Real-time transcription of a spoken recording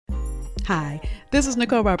Hi, this is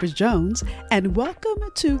Nicole Roberts Jones, and welcome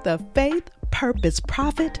to the Faith, Purpose,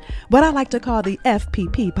 Profit, what I like to call the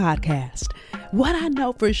FPP podcast. What I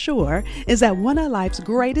know for sure is that one of life's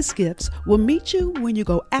greatest gifts will meet you when you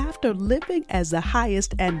go after living as the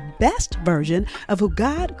highest and best version of who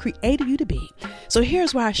God created you to be. So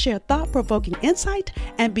here's where I share thought-provoking insight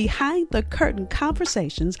and behind-the-curtain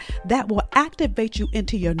conversations that will activate you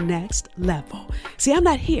into your next level. See, I'm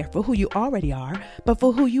not here for who you already are, but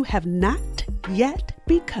for who you have not yet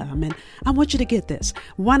become. And I want you to get this.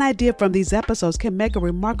 One idea from these episodes can make a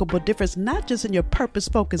remarkable difference, not just in your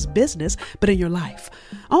purpose-focused business, but in your life.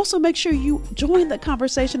 Also, make sure you join the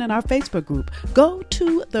conversation in our Facebook group. Go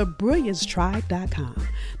to thebrilliancetribe.com.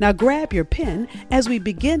 Now grab your pen as we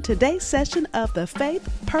begin today's session of the Faith,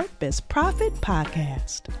 Purpose, Profit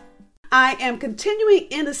podcast. I am continuing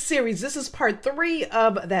in a series. This is part 3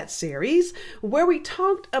 of that series where we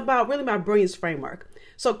talked about really my brilliance framework.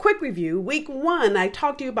 So quick review, week 1, I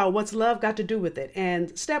talked to you about what's love got to do with it.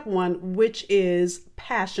 And step 1, which is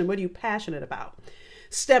passion. What are you passionate about?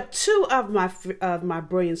 Step 2 of my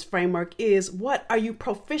brilliance framework is what are you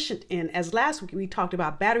proficient in? As last week we talked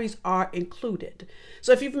about, batteries are included.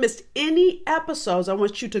 So if you've missed any episodes, I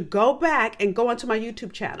want you to go back and go onto my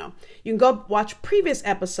YouTube channel. You can go watch previous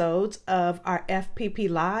episodes of our FPP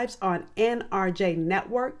lives on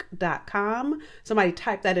nrjnetwork.com. Somebody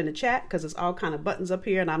type that in the chat because it's all kind of buttons up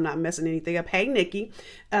here and I'm not messing anything up. Hey, Nikki,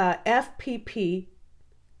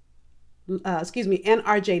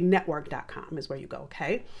 nrjnetwork.com is where you go,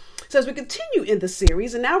 okay? So as we continue in the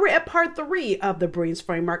series, and now we're at part 3 of the Brilliance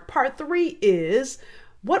Framework. Part 3 is,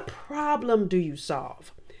 what problem do you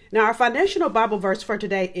solve? Now, our foundational Bible verse for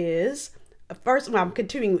today is, I'm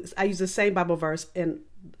continuing, I use the same Bible verse in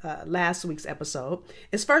last week's episode.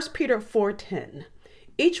 It's 1 Peter 4:10.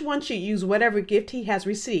 Each one should use whatever gift he has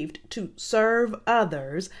received to serve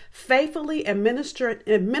others, faithfully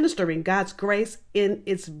administering God's grace in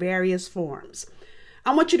its various forms.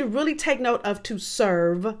 I want you to really take note of to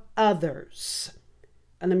serve others.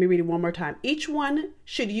 And let me read it one more time. Each one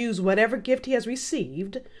should use whatever gift he has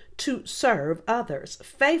received to serve others,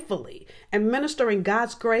 faithfully administering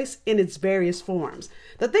God's grace in its various forms.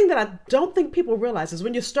 The thing that I don't think people realize is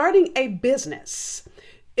when you're starting a business,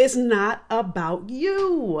 it's not about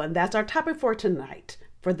you. And that's our topic for tonight,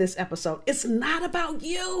 for this episode. It's not about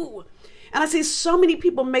you. And I see so many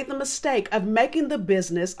people make the mistake of making the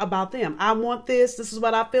business about them. I want this. This is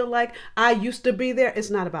what I feel like. I used to be there. It's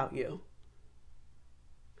not about you.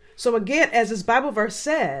 So again, as this Bible verse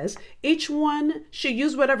says, each one should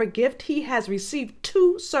use whatever gift he has received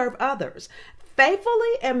to serve others,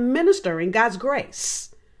 faithfully administering God's grace.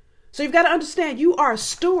 So you've got to understand you are a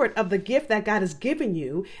steward of the gift that God has given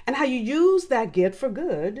you, and how you use that gift for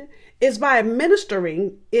good is by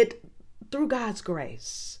administering it through God's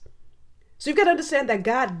grace. So you've got to understand that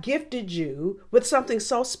God gifted you with something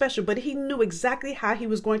so special, but he knew exactly how he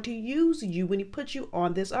was going to use you when he put you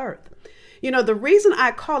on this earth. You know, the reason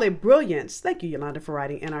I call it brilliance, thank you, Yolanda, for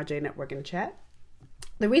writing NRJ Network in the chat.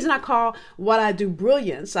 The reason I call what I do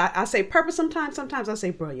brilliance, I say purpose sometimes I say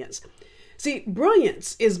brilliance. See,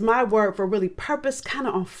 brilliance is my word for really purpose, kind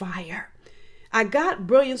of on fire. I got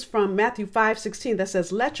brilliance from Matthew 5:16 that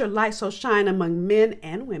says, let your light so shine among men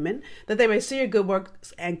and women that they may see your good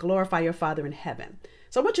works and glorify your Father in heaven.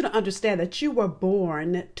 So I want you to understand that you were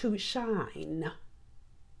born to shine.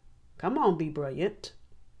 Come on, be brilliant.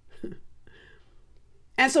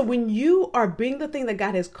 And so when you are being the thing that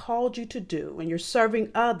God has called you to do, and you're serving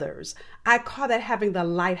others, I call that having the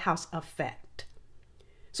lighthouse effect.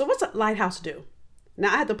 So what's a lighthouse do?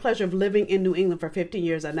 Now, I had the pleasure of living in New England for 15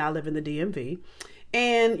 years. I now live in the DMV.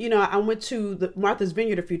 And, you know, I went to the Martha's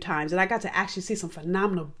Vineyard a few times, and I got to actually see some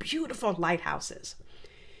phenomenal, beautiful lighthouses.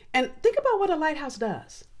 And think about what a lighthouse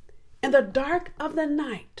does. In the dark of the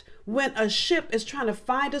night, when a ship is trying to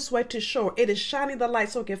find its way to shore, it is shining the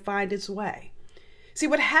light so it can find its way. See,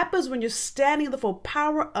 what happens when you're standing in the full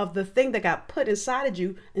power of the thing that got put inside of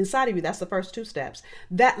you, that's the first 2 steps.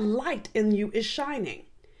 That light in you is shining.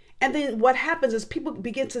 And then what happens is people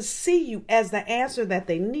begin to see you as the answer that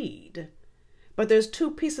they need. But there's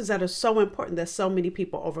 2 pieces that are so important that so many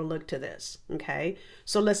people overlook to this. Okay.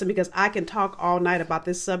 So listen, because I can talk all night about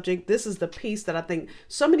this subject. This is the piece that I think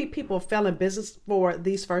so many people fell in business for,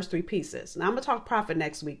 these first 3 pieces. Now I'm going to talk profit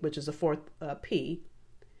next week, which is the 4th P.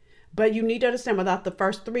 But you need to understand, without the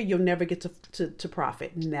first 3, you'll never get to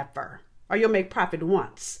profit. Never. Or you'll make profit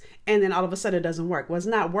once, and then all of a sudden it doesn't work. Well, it's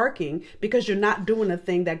not working because you're not doing the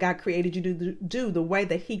thing that God created you to do the way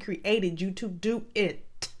that he created you to do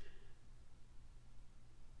it.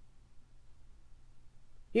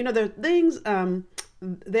 You know, there are things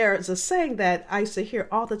there's a saying that I used to hear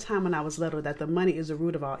all the time when I was little, that the money is the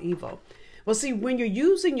root of all evil. Well, see, when you're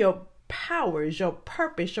using your powers, your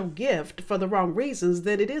purpose, your gift for the wrong reasons,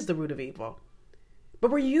 then it is the root of evil. But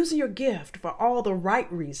when you're using your gift for all the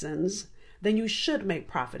right reasons, then you should make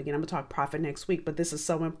profit. Again, I'm going to talk profit next week, but this is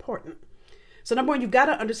so important. So number one, you've got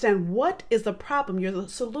to understand what is the problem you're the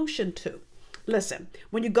solution to. Listen,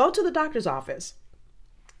 when you go to the doctor's office,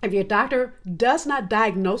 if your doctor does not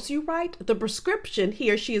diagnose you right, the prescription he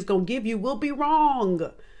or she is going to give you will be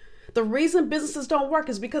wrong. The reason businesses don't work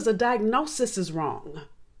is because the diagnosis is wrong.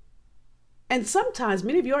 And sometimes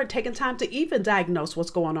many of you aren't taking time to even diagnose what's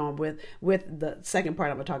going on with the second part.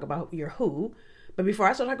 I'm going to talk about your who. But before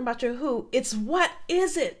I start talking about your who, it's what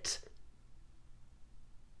is it?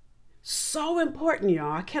 So important,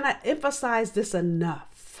 y'all. I cannot emphasize this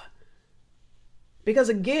enough. Because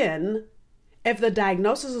again, if the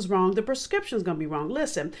diagnosis is wrong, the prescription is going to be wrong.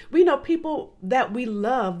 Listen, we know people that we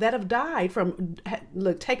love that have died from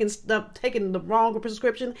taking the wrong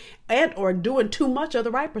prescription and or doing too much of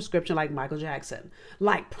the right prescription, like Michael Jackson,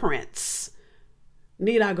 like Prince.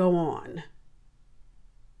 Need I go on?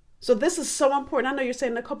 So this is so important. I know you're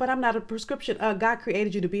saying, Nicole, but I'm not a prescription. God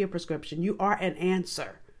created you to be a prescription. You are an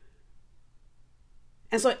answer.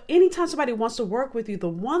 And so anytime somebody wants to work with you, the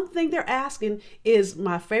one thing they're asking is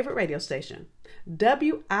my favorite radio station,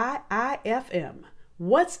 WIIFM.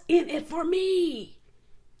 What's in it for me?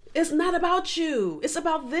 It's not about you. It's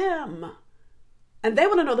about them. And they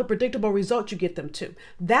want to know the predictable result you get them to.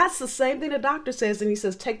 That's the same thing the doctor says. And he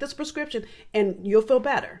says, take this prescription and you'll feel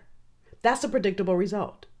better. That's the predictable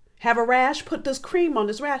result. Have a rash, put this cream on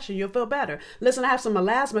this rash and you'll feel better. Listen, I have some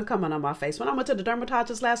melasma coming on my face. When I went to the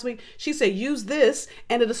dermatologist last week, she said, use this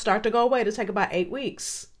and it'll start to go away. It'll take about 8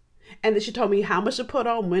 weeks. And then she told me how much to put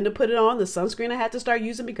on, when to put it on, the sunscreen I had to start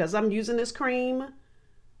using because I'm using this cream.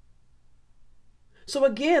 So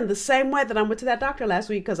again, the same way that I went to that doctor last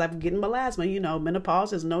week because I'm getting melasma,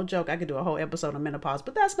 menopause is no joke. I could do a whole episode on menopause,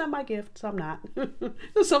 but that's not my gift. So I'm not.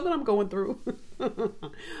 It's something I'm going through.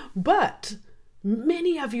 But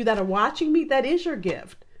many of you that are watching me, that is your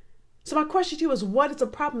gift. So my question to you is, what is the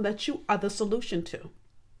problem that you are the solution to?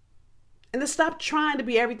 And then stop trying to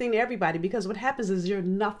be everything to everybody, because what happens is you're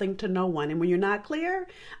nothing to no one. And when you're not clear,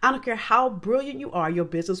 I don't care how brilliant you are, your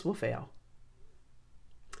business will fail.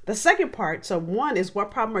 The second part, so one is what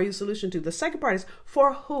problem are you the solution to? The second part is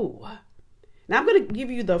for who? Now I'm going to give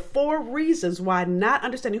you the 4 reasons why not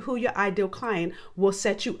understanding who your ideal client will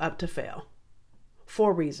set you up to fail.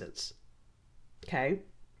 4 reasons. Okay.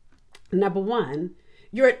 Number 1,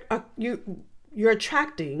 you're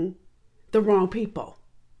attracting the wrong people.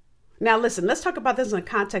 Now, listen, let's talk about this in the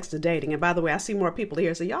context of dating. And by the way, I see more people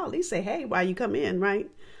here. So y'all at least say, hey, why you come in, right?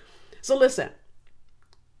 So listen,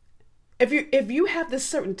 if you have this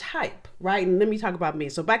certain type, right? And let me talk about me.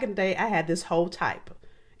 So back in the day, I had this whole type.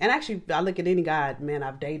 And actually, I look at any guy, man,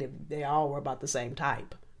 I've dated, they all were about the same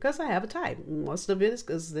type. Because I have a type. Most of it is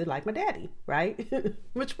because they like my daddy, right?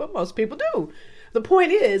 Which what most people do. The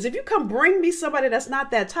point is, if you come bring me somebody that's not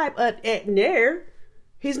that type,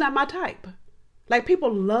 he's not my type. Like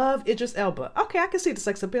people love Idris Elba. Okay, I can see the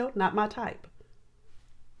sex appeal, not my type.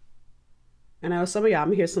 And I know some of y'all,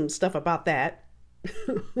 I'm hear some stuff about that.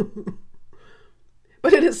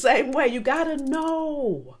 But in the same way, you gotta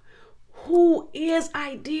know who is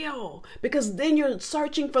ideal, because then you're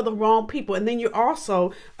searching for the wrong people, and then you're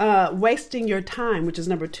also wasting your time, which is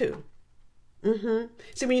number 2.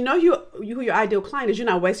 See, when you know who your ideal client is, you're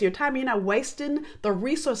not wasting your time. You're not wasting the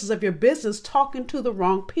resources of your business talking to the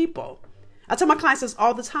wrong people. I tell my clients this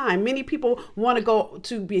all the time. Many people want to go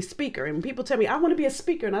to be a speaker, and people tell me, I want to be a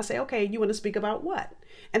speaker. And I say, okay, you want to speak about what?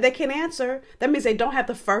 And they can't answer. That means they don't have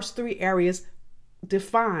the first 3 areas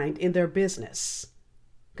defined in their business,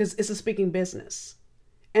 because it's a speaking business.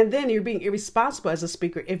 And then you're being irresponsible as a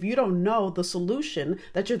speaker if you don't know the solution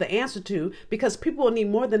that you're the answer to, because people will need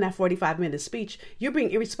more than that 45-minute speech. You're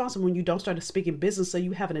being irresponsible when you don't start a speaking business, so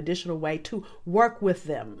you have an additional way to work with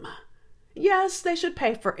them. Yes, they should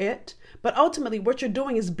pay for it, but ultimately what you're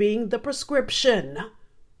doing is being the prescription.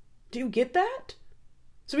 Do you get that?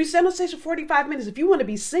 So we stand on stage for 45 minutes. If you want to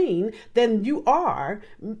be seen, then you are.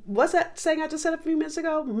 What's that saying I just said a few minutes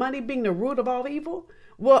ago? Money being the root of all evil?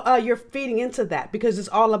 Well, you're feeding into that because it's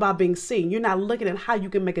all about being seen. You're not looking at how you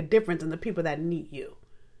can make a difference in the people that need you.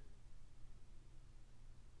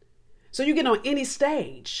 So you get on any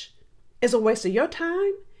stage, it's a waste of your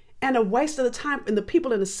time and a waste of the time and the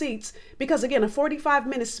people in the seats, because again, a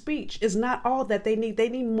 45-minute speech is not all that they need. They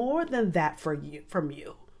need more than that from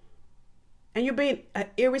you. And you're being an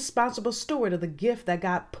irresponsible steward of the gift that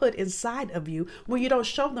God put inside of you when you don't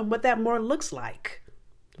show them what that more looks like,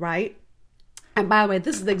 right? And by the way,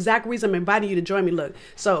 this is the exact reason I'm inviting you to join me. Look,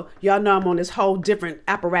 so y'all know I'm on this whole different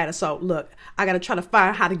apparatus. So look, I got to try to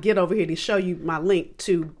find how to get over here to show you my link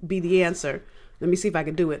to Be the Answer. Let me see if I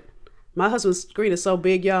can do it. My husband's screen is so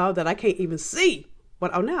big, y'all, that I can't even see.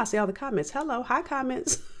 But oh, now I see all the comments. Hello, hi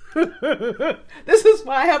comments. This is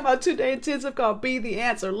why I have my 2-day intensive called Be the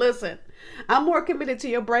Answer. Listen, I'm more committed to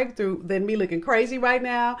your breakthrough than me looking crazy right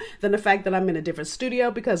now, than the fact that I'm in a different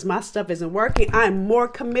studio because my stuff isn't working. I'm more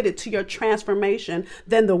committed to your transformation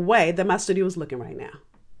than the way that my studio is looking right now.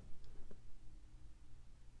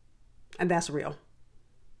 And that's real.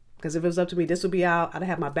 Because if it was up to me, this would be out. I'd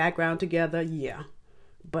have my background together. Yeah.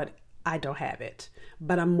 But I don't have it.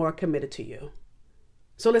 But I'm more committed to you.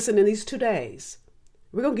 So listen, in these 2 days,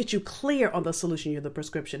 we're going to get you clear on the solution you're the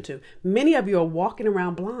prescription to. Many of you are walking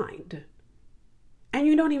around blind. And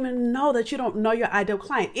you don't even know that you don't know your ideal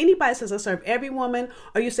client. Anybody says I serve every woman,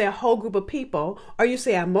 or you say a whole group of people, or you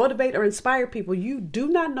say I motivate or inspire people, you do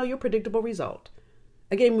not know your predictable result.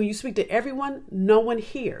 Again, when you speak to everyone, no one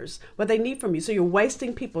hears what they need from you. So you're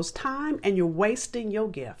wasting people's time and you're wasting your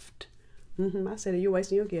gift. I said it, you're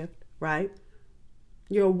wasting your gift, right?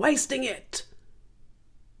 You're wasting it.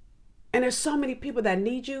 And there's so many people that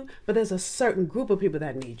need you, but there's a certain group of people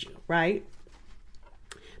that need you, right?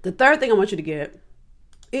 The third thing I want you to get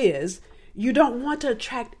is you don't want to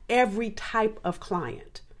attract every type of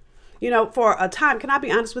client. You know, for a time, can I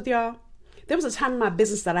be honest with y'all? There was a time in my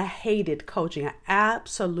business that I hated coaching. I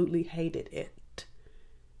absolutely hated it.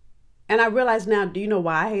 And I realize now, do you know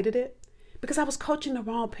why I hated it? Because I was coaching the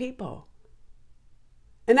wrong people.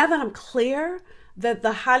 And now that I'm clear that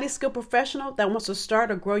the highly skilled professional that wants to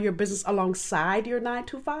start or grow your business alongside your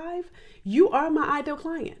 9-to-5, you are my ideal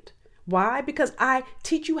client. Why? Because I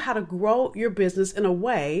teach you how to grow your business in a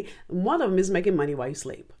way. One of them is making money while you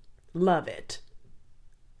sleep. Love it.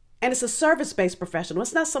 And it's a service-based professional.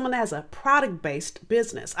 It's not someone that has a product-based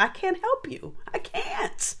business. I can't help you. I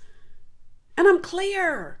can't. And I'm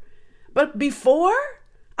clear. But before,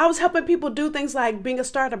 I was helping people do things like being a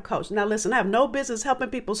startup coach. Now listen, I have no business helping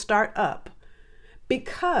people start up.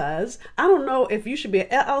 Because I don't know if you should be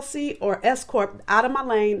an LLC or S Corp. Out of my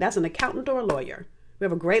lane. That's an accountant or a lawyer. We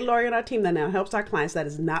have a great lawyer on our team that now helps our clients. That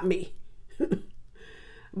is not me.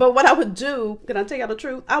 But what I would do, can I tell you the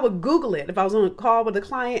truth? I would Google it. If I was on a call with a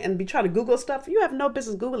client and be trying to Google stuff, you have no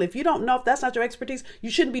business Google it. If you don't know, if that's not your expertise, you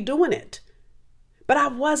shouldn't be doing it. But I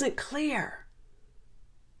wasn't clear.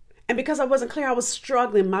 And because I wasn't clear, I was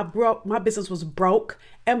struggling. My business was broke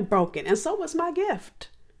and broken. And so was my gift.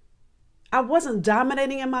 I wasn't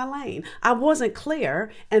dominating in my lane. I wasn't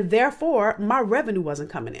clear, and therefore my revenue wasn't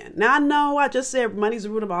coming in. Now I know I just said money's the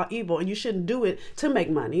root of all evil and you shouldn't do it to make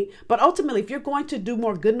money. But ultimately, if you're going to do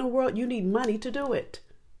more good in the world, you need money to do it.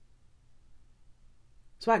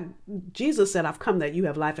 So Jesus said, I've come that you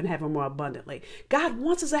have life and have it more abundantly. God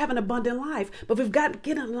wants us to have an abundant life, but we've got to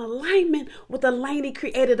get in alignment with the lane he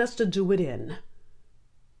created us to do it in.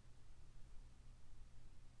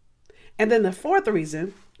 And then the fourth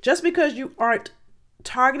reason, just because you aren't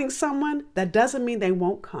targeting someone, that doesn't mean they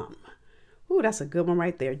won't come. Ooh, that's a good one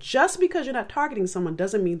right there. Just because you're not targeting someone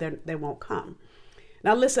doesn't mean they won't come.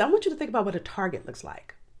 Now, listen, I want you to think about what a target looks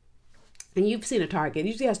like. And you've seen a target. It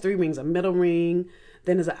usually has 3 rings, a middle ring,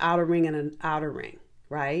 then there's an outer ring and an outer ring,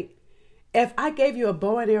 right? If I gave you a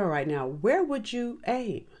bow and arrow right now, where would you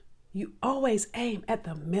aim? You always aim at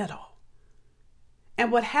the middle.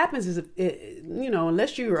 And what happens is,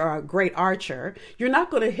 unless you are a great archer, you're not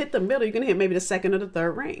going to hit the middle. You're going to hit maybe the second or the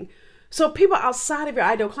third ring. So people outside of your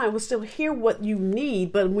ideal client will still hear what you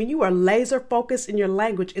need. But when you are laser focused in your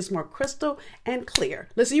language, it's more crystal and clear.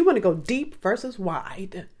 Listen, you want to go deep versus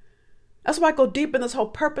wide. That's why I go deep in this whole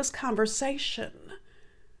purpose conversation.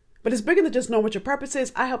 But it's bigger than just knowing what your purpose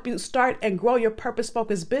is. I help you start and grow your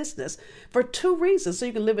purpose-focused business for 2 reasons. So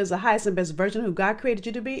you can live as the highest and best version of who God created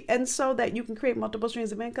you to be, and so that you can create multiple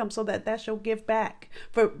streams of income, so that that's your gift back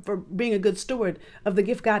for being a good steward of the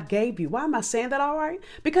gift God gave you. Why am I saying that all right?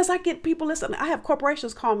 Because I get people, listen, I have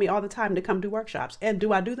corporations call me all the time to come do workshops. And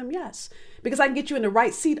do I do them? Yes. Because I can get you in the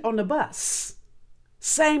right seat on the bus.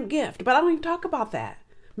 Same gift. But I don't even talk about that.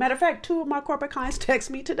 Matter of fact, 2 of my corporate clients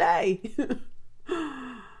text me today.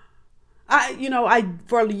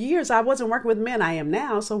 For years, I wasn't working with men. I am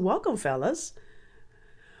now. So welcome, fellas.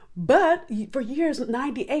 But for years,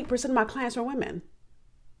 98% of my clients are women.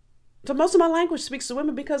 So most of my language speaks to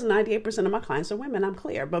women because 98% of my clients are women. I'm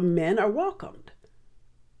clear. But men are welcomed.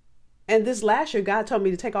 And this last year, God told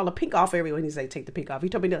me to take all the pink off everyone. He said, take the pink off. He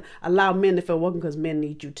told me to allow men to feel welcome because men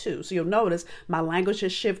need you too. So you'll notice my language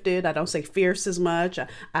has shifted. I don't say fierce as much.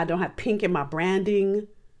 I don't have pink in my branding.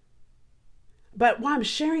 But why I'm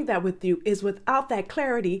sharing that with you is without that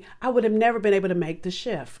clarity, I would have never been able to make the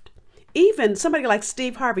shift. Even somebody like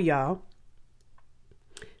Steve Harvey, y'all.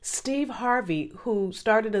 Steve Harvey, who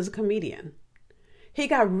started as a comedian, he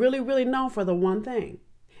got really, really known for the one thing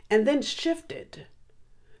and then shifted.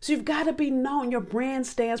 So you've got to be known. Your brand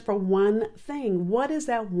stands for one thing. What is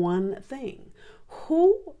that one thing?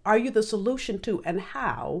 Who are you the solution to, and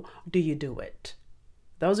how do you do it?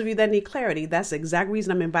 Those of you that need clarity, that's the exact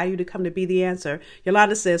reason I'm inviting you to come to Be the Answer.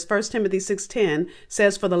 Yolanda says, 1 Timothy 6:10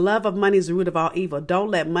 says, for the love of money is the root of all evil. Don't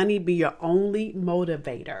let money be your only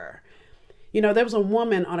motivator. You know, there was a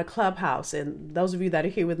woman on a Clubhouse, and those of you that are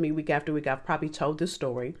here with me week after week, I've probably told this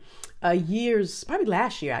story, probably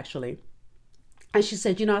last year actually. And she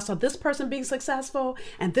said, I saw this person being successful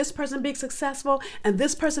and this person being successful and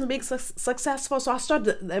this person being successful. So I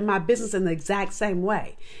started my business in the exact same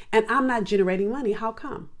way. And I'm not generating money. How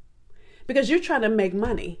come? Because you're trying to make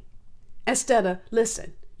money instead of,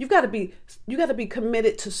 listen, you got to be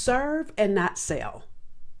committed to serve and not sell.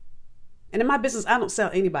 And in my business, I don't sell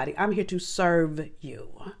anybody. I'm here to serve you.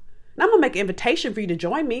 Now, I'm going to make an invitation for you to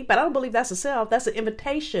join me, but I don't believe that's a sell. That's an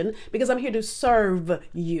invitation because I'm here to serve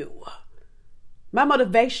you. My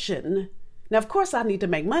motivation, now, of course, I need to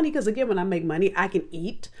make money because, again, when I make money, I can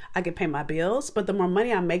eat, I can pay my bills. But the more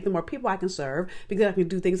money I make, the more people I can serve because I can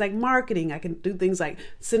do things like marketing. I can do things like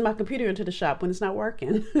send my computer into the shop when it's not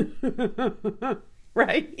working.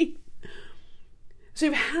 Right? So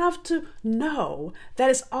you have to know that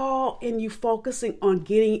it's all in you focusing on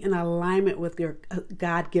getting in alignment with your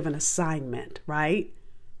God-given assignment, right?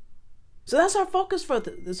 So that's our focus for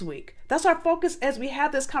this week. That's our focus as we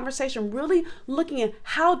have this conversation, really looking at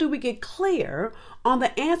how do we get clear on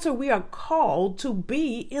the answer we are called to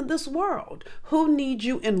be in this world. Who needs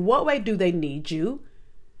you? In what way do they need you?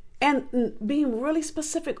 And being really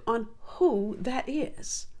specific on who that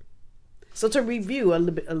is. So to review a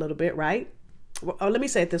little bit, right? Well, let me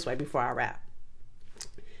say it this way before I wrap.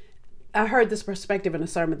 I heard this perspective in a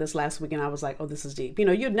sermon this last week and I was like, oh, this is deep.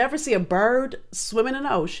 You'd never see a bird swimming in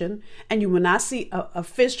the ocean and you will not see a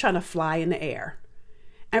fish trying to fly in the air.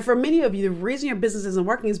 And for many of you, the reason your business isn't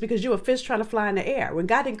working is because you're a fish trying to fly in the air. When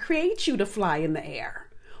God didn't create you to fly in the air,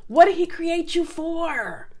 what did he create you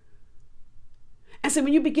for? And so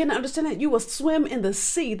when you begin to understand that, you will swim in the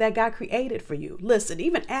sea that God created for you. Listen,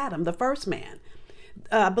 even Adam, the first man,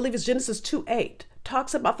 I believe it's Genesis 2:8,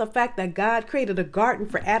 talks about the fact that God created a garden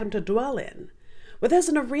for Adam to dwell in. Well, there's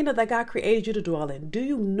an arena that God created you to dwell in. Do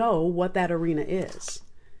you know what that arena is?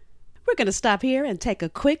 We're going to stop here and take a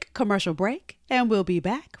quick commercial break, and we'll be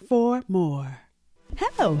back for more.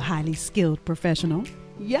 Hello, highly skilled professional.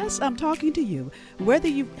 Yes, I'm talking to you. Whether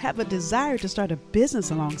you have a desire to start a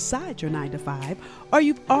business alongside your 9-to-5, or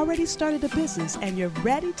you've already started a business and you're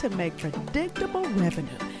ready to make predictable revenue.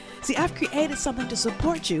 See, I've created something to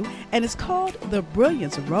support you, and it's called the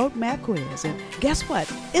Brilliance Roadmap Quiz. And guess what?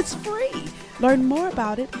 It's free. Learn more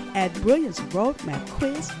about it at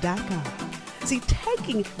brillianceroadmapquiz.com. See,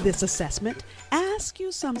 taking this assessment asks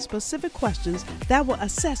you some specific questions that will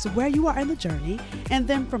assess where you are in the journey, and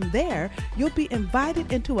then from there, you'll be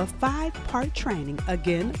invited into a 5-part training,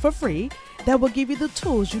 again for free, that will give you the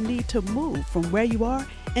tools you need to move from where you are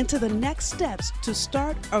into the next steps to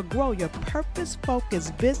start or grow your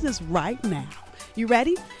purpose-focused business right now. You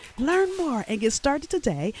ready? Learn more and get started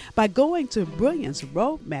today by going to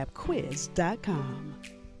brillianceroadmapquiz.com.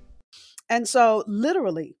 And so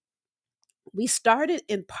literally, we started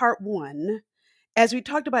in part 1 as we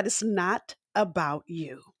talked about it's not about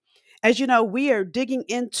you. As you know, we are digging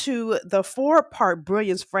into the 4-part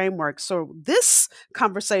brilliance framework. So this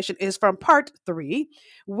conversation is from part 3,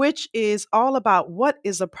 which is all about what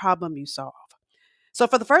is a problem you solve. So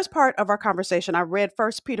for the first part of our conversation, I read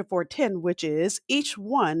 1 Peter 4:10, which is each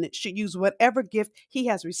one should use whatever gift he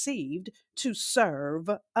has received to serve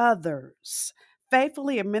others,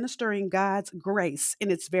 faithfully administering God's grace in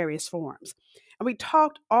its various forms. And we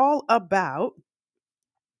talked all about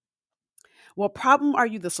what problem are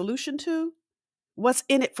you the solution to? What's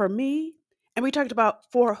in it for me? And we talked about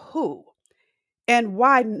for who and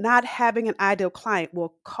why not having an ideal client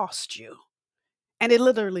will cost you. And it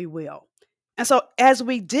literally will. And so as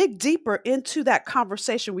we dig deeper into that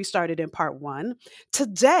conversation we started in part 1,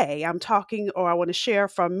 today I want to share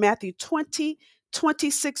from Matthew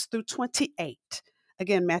 20:26 through 28.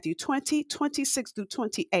 Again, Matthew 20:26 through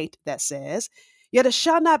 28, that says, yet it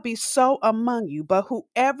shall not be so among you, but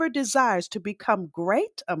whoever desires to become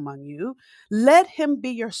great among you, let him be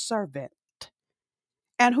your servant.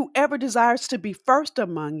 And whoever desires to be first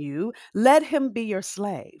among you, let him be your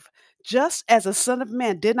slave, just as the Son of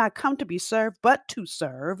Man did not come to be served, but to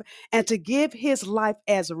serve, and to give his life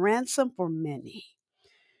as ransom for many.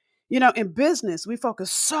 In business, we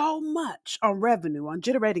focus so much on revenue, on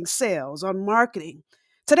generating sales, on marketing.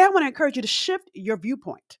 Today, I want to encourage you to shift your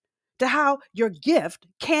viewpoint to how your gift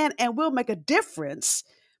can and will make a difference,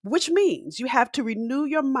 which means you have to renew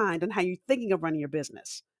your mind on how you're thinking of running your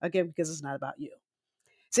business. Again, because it's not about you.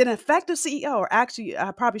 See, an effective CEO, or actually,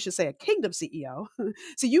 I probably should say a kingdom CEO,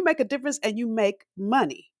 so you make a difference and you make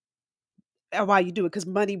money while you do it because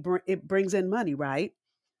it brings in money, right?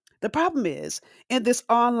 The problem is, in this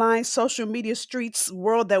online social media streets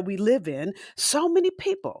world that we live in, so many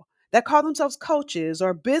people that call themselves coaches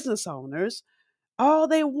or business owners, all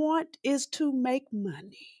they want is to make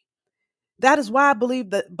money. That is why I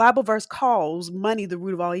believe the Bible verse calls money the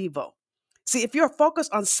root of all evil. See, if you're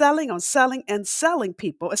focused on selling, and selling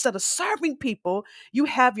people instead of serving people, you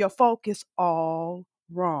have your focus all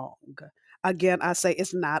wrong. Again, I say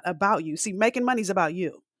it's not about you. See, making money is about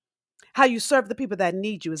you. How you serve the people that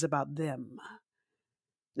need you is about them.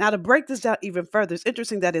 Now, to break this down even further, it's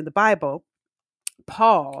interesting that in the Bible,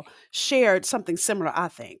 Paul shared something similar, I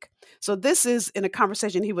think. So, this is in a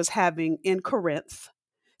conversation he was having in Corinth.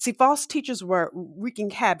 See, false teachers were wreaking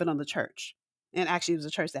havoc on the church. And actually, it was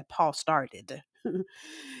a church that Paul started.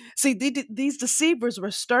 See, these deceivers were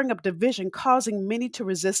stirring up division, causing many to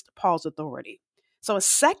resist Paul's authority. So, in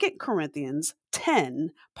 2 Corinthians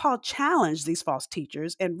 10, Paul challenged these false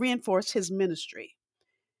teachers and reinforced his ministry.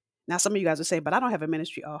 Now, some of you guys are saying, but I don't have a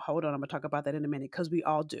ministry. Oh, hold on. I'm going to talk about that in a minute because we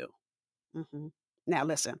all do. hmm Now,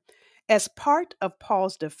 listen. As part of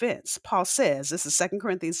Paul's defense, Paul says, this is 2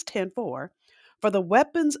 Corinthians 10:4, for the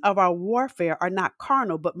weapons of our warfare are not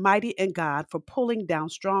carnal, but mighty in God for pulling down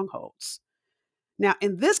strongholds. Now,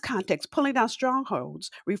 in this context, pulling down strongholds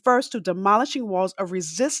refers to demolishing walls of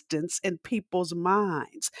resistance in people's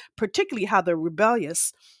minds, particularly how the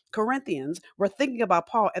rebellious Corinthians were thinking about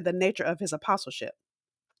Paul and the nature of his apostleship.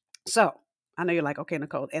 So I know you're like, okay,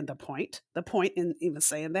 Nicole, and the point in even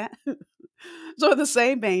saying that. So, in the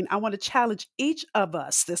same vein, I want to challenge each of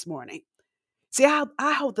us this morning. See,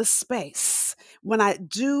 I hold the space when I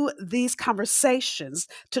do these conversations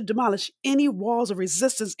to demolish any walls of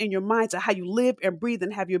resistance in your mind to how you live and breathe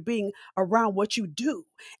and have your being around what you do.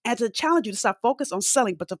 And to challenge you to stop focus on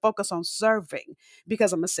selling, but to focus on serving.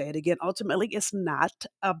 Because I'm going to say it again, ultimately, it's not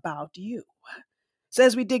about you. So,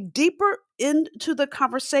 as we dig deeper into the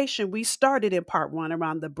conversation we started in part one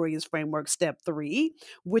around the Brilliance Framework, step three,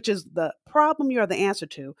 which is the problem you're the answer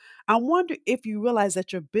to, I wonder if you realize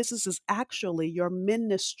that your business is actually your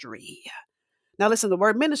ministry. Now, listen, the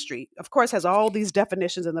word ministry, of course, has all these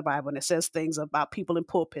definitions in the Bible, and it says things about people in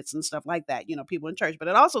pulpits and stuff like that, people in church, but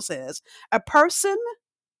it also says a person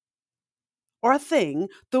or a thing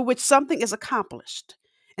through which something is accomplished.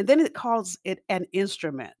 And then it calls it an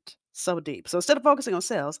instrument. So deep. So instead of focusing on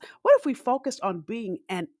sales, what if we focused on being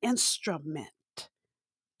an instrument?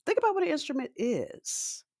 Think about what an instrument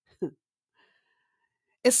is.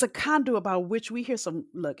 It's a conduit by which we hear some.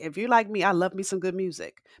 Look, if you're like me, I love me some good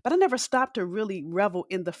music, but I never stopped to really revel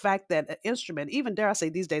in the fact that an instrument, even dare I say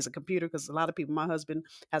these days, a computer, because a lot of people, my husband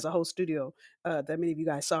has a whole studio that many of you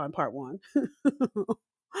guys saw in part one,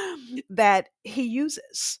 that he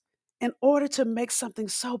uses in order to make something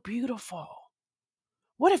so beautiful.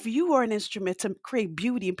 What if you were an instrument to create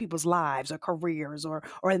beauty in people's lives or careers or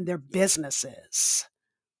in their businesses?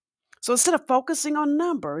 So instead of focusing on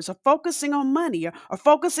numbers or focusing on money or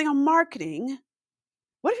focusing on marketing,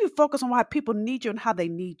 what if you focus on why people need you and how they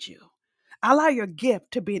need you? Allow your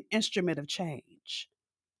gift to be an instrument of change.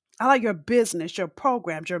 Allow your business, your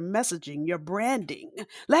programs, your messaging, your branding.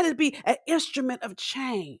 Let it be an instrument of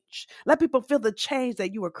change. Let people feel the change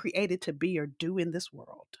that you were created to be or do in this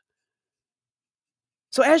world.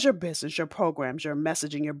 So, as your business, your programs, your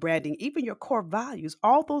messaging, your branding, even your core values,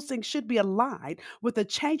 all those things should be aligned with the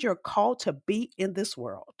change you're called to be in this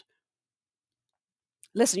world.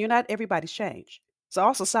 Listen, you're not everybody's change. So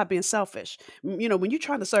also stop being selfish. When you're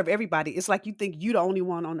trying to serve everybody, it's like you think you're the only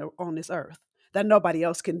one on this earth, that nobody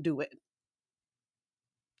else can do it.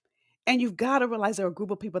 And you've got to realize there are a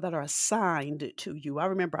group of people that are assigned to you. I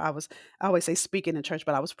remember I always say speaking in church,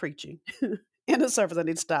 but I was preaching. In the service, I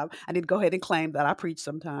need to stop. I need to go ahead and claim that I preach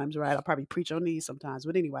sometimes, right? I'll probably preach on these sometimes.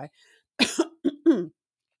 But anyway,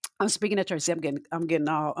 I'm speaking at church. See, I'm getting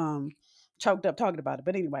all choked up talking about it.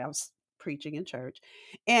 But anyway, I was preaching in church.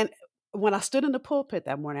 And when I stood in the pulpit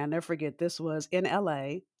that morning, I'll never forget, this was in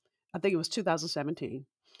LA. I think it was 2017.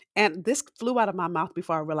 And this flew out of my mouth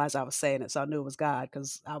before I realized I was saying it. So I knew it was God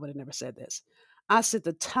because I would have never said this. I said,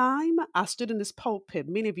 the time I stood in this pulpit,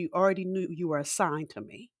 many of you already knew you were assigned to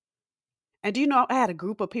me. And do you know, I had a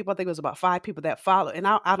group of people, I think it was about 5 people that followed, and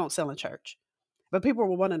I don't sell in church. But people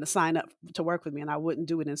were wanting to sign up to work with me, and I wouldn't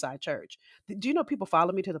do it inside church. Do you know people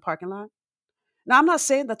follow me to the parking lot? Now, I'm not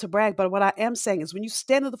saying that to brag, but what I am saying is when you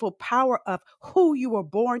stand in the full power of who you were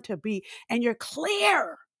born to be and you're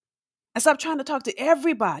clear and stop trying to talk to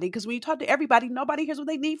everybody, because when you talk to everybody, nobody hears what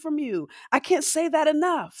they need from you. I can't say that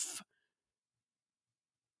enough.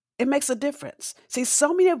 It makes a difference. See,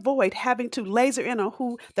 so many avoid having to laser in on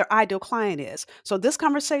who their ideal client is. So this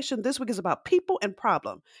conversation this week is about people and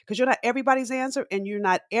problem, because you're not everybody's answer and you're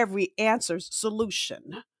not every answer's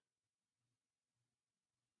solution.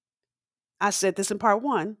 I said this in part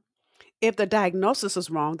one. If the diagnosis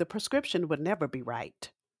is wrong, the prescription would never be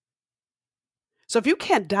right. So if you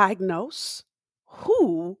can't diagnose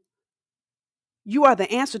who you are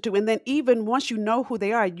the answer to, and then even once you know who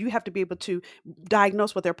they are, you have to be able to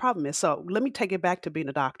diagnose what their problem is. So let me take it back to being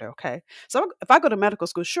a doctor, okay? So if I go to medical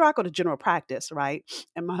school, sure, I go to general practice, right?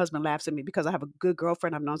 And my husband laughs at me because I have a good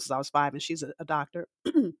girlfriend I've known since I was 5, and she's a doctor.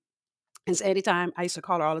 And so anytime I used to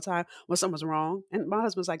call her all the time when something was wrong, and my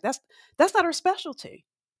husband's like, "That's not her specialty."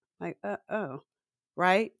 Like, oh,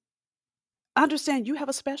 right? Understand you have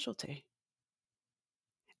a specialty.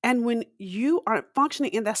 And when you aren't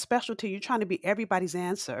functioning in that specialty, you're trying to be everybody's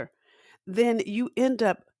answer, then you end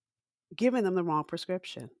up giving them the wrong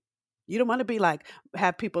prescription. You don't want to be like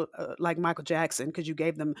have people like Michael Jackson because you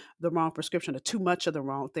gave them the wrong prescription or too much of the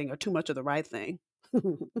wrong thing or too much of the right thing.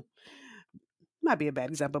 Might be a bad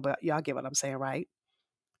example, but y'all get what I'm saying, right?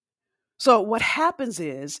 So what happens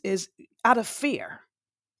is out of fear,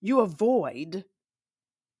 you avoid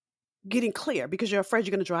getting clear because you're afraid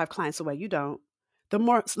you're going to drive clients away. You don't. The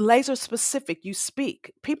more laser specific you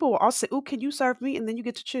speak, people will all say, "Oh, can you serve me?" And then you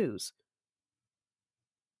get to choose.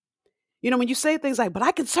 When you say things like, "But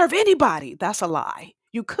I can serve anybody," that's a lie.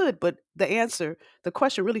 You could, but the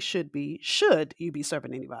question really should you be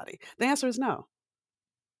serving anybody? The answer is no.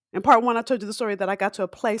 In part one, I told you the story that I got to a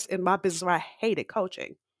place in my business where I hated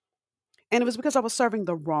coaching. And it was because I was serving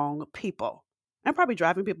the wrong people. And probably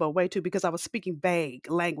driving people away too because I was speaking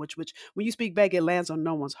vague language, which when you speak vague, it lands on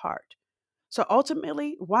no one's heart. So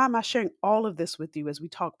ultimately, why am I sharing all of this with you as we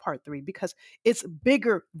talk part three? Because it's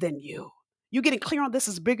bigger than you. You getting clear on this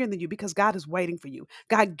is bigger than you because God is waiting for you.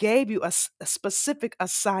 God gave you a specific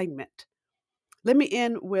assignment. Let me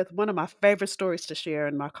end with one of my favorite stories to share,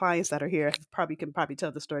 and my clients that are here probably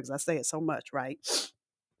tell the story because I say it so much, right?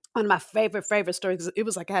 One of my favorite stories. It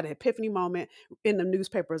was like I had an epiphany moment in the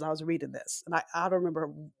newspaper as I was reading this, and I don't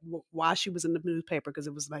remember why she was in the newspaper because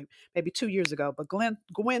it was like maybe 2 years ago. But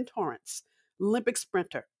Gwen Torrance, Olympic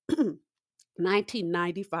sprinter,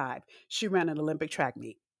 1995, she ran an Olympic track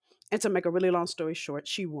meet, and to make a really long story short,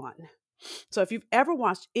 she won. So if you've ever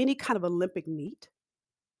watched any kind of Olympic meet,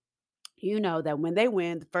 you know that when they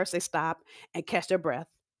win, first they stop and catch their breath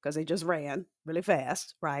because they just ran really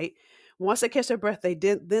fast, right? Once they catch their breath, they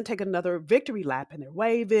then take another victory lap and they're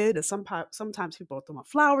waving. And sometimes people are throwing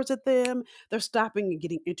flowers at them. They're stopping and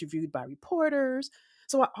getting interviewed by reporters.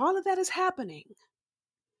 So while all of that is happening,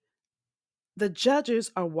 the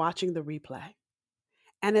judges are watching the replay.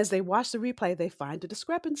 And as they watch the replay, they find a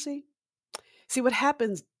discrepancy. See, what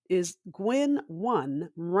happens is Gwen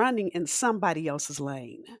won running in somebody else's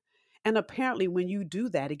lane. And apparently, when you do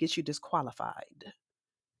that, it gets you disqualified.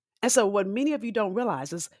 And so, what many of you don't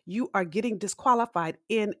realize is you are getting disqualified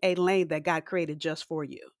in a lane that God created just for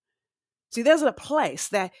you. See, there's a place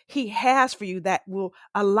that He has for you that will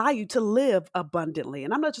allow you to live abundantly.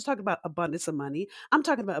 And I'm not just talking about abundance of money. I'm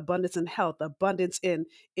talking about abundance in health, abundance in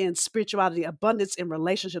spirituality, abundance in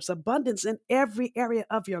relationships, abundance in every area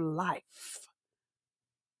of your life.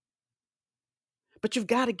 But you've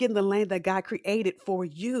got to get in the lane that God created for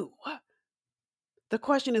you. The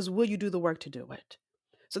question is, will you do the work to do it?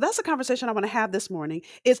 So that's the conversation I want to have this morning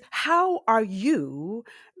is how are you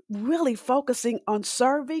really focusing on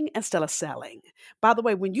serving instead of selling? By the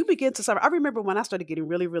way, when you begin to serve, I remember when I started getting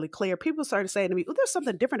really, really clear, people started saying to me, oh, there's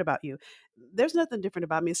something different about you. There's nothing different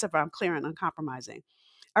about me except for I'm clear and uncompromising.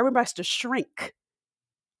 I remember I used to shrink,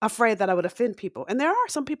 afraid that I would offend people. And there are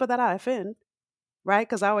some people that I offend, right?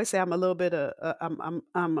 Because I always say I'm a little bit of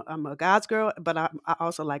I'm a God's girl, but I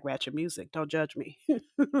also like ratchet music. Don't judge me,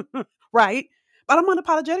 right? But I'm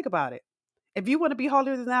unapologetic about it. If you want to be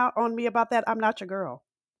holier than thou on me about that, I'm not your girl,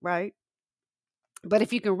 right? But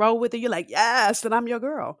if you can roll with it, you're like, yes, then I'm your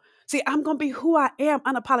girl. See, I'm gonna be who I am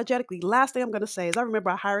unapologetically. Last thing I'm gonna say is I remember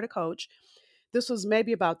I hired a coach. This was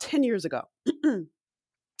maybe about 10 years ago. And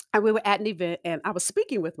we were at an event and I was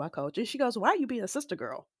speaking with my coach, and she goes, why are you being a sister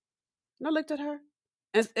girl? And I looked at her.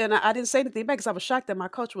 And I didn't say anything back because I was shocked that my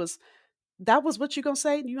coach was, that was what you gonna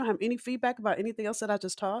say? You don't have any feedback about anything else that I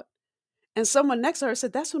just taught? And someone next to her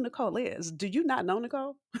said, "That's who Nicole is. Do you not know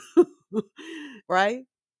Nicole?" Right?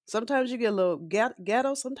 Sometimes you get a little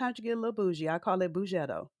ghetto, sometimes you get a little bougie. I call it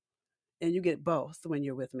bougetto. And you get both when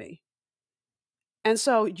you're with me. And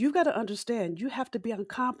so you got to understand, you have to be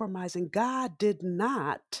uncompromising. God did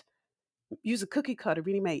not use a cookie cutter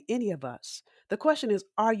when he made any of us. The question is,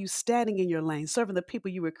 are you standing in your lane, serving the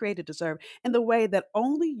people you were created to serve in the way that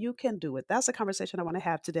only you can do it? That's a conversation I want to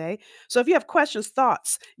have today. So if you have questions,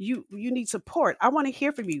 thoughts, you need support, I want to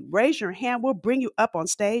hear from you. Raise your hand. We'll bring you up on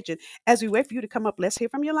stage. And as we wait for you to come up, let's hear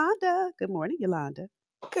from Yolanda. Good morning, Yolanda.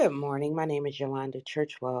 Good morning. My name is Yolanda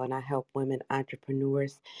Churchwell, and I help women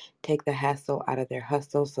entrepreneurs take the hassle out of their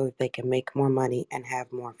hustle so that they can make more money and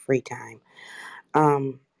have more free time.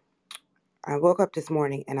 Um, I woke up this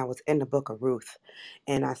morning and I was in the book of Ruth,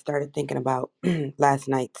 and I started thinking about last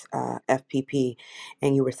night's FPP.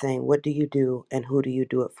 And you were saying, what do you do and who do you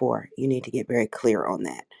do it for? You need to get very clear on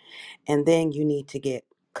that. And then you need to get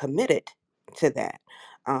committed to that.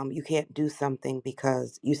 You can't do something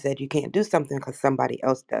because you said you can't do something because somebody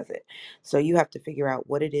else does it. So you have to figure out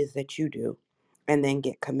what it is that you do and then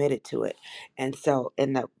get committed to it. And so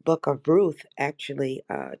in the book of Ruth, actually,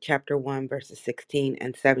 chapter 1, verses 16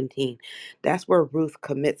 and 17, that's where Ruth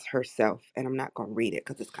commits herself. And I'm not going to read it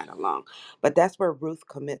because it's kind of long, but that's where Ruth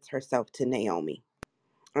commits herself to Naomi.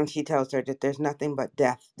 And she tells her that there's nothing but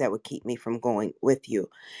death that would keep me from going with you.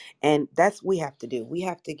 And that's what we have to do. We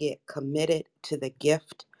have to get committed to the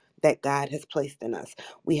gift that God has placed in us.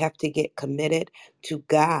 We have to get committed to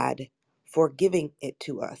God for giving it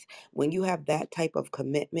to us. When you have that type of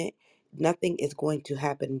commitment, nothing is going to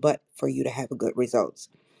happen but for you to have good results.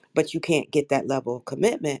 But you can't get that level of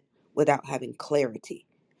commitment without having clarity.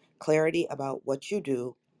 Clarity about what you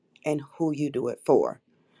do and who you do it for.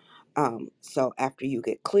 So after you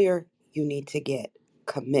get clear, you need to get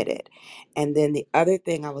committed. And then the other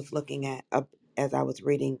thing I was looking at as I was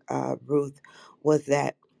reading Ruth was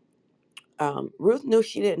that Ruth knew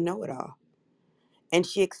she didn't know it all. And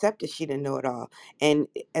she accepted she didn't know it all. And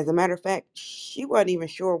as a matter of fact, she wasn't even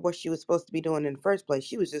sure what she was supposed to be doing in the first place.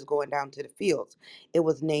 She was just going down to the fields. It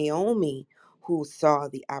was Naomi who saw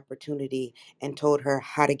the opportunity and told her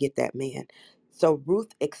how to get that man. So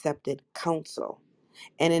Ruth accepted counsel.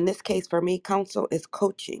 And in this case, for me, counsel is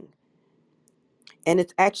coaching. And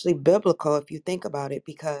it's actually biblical if you think about it,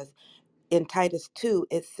 because in Titus 2,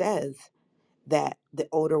 it says that the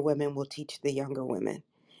older women will teach the younger women.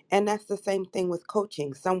 And that's the same thing with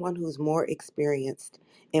coaching. Someone who's more experienced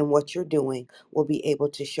in what you're doing will be able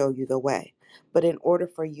to show you the way. But in order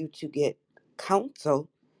for you to get counsel,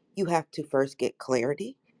 you have to first get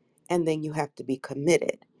clarity, and then you have to be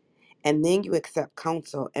committed, and then you accept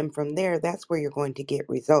counsel, and from there that's where you're going to get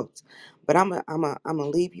results. But I'm a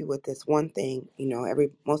leave you with this one thing. Every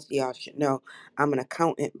most of y'all should know I'm an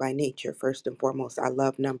accountant by nature. First and foremost, I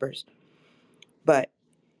love numbers. But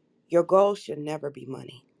your goal should never be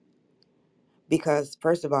money, because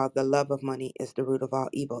first of all, the love of money is the root of all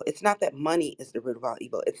evil. It's not that money is the root of all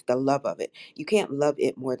evil, it's the love of it. You can't love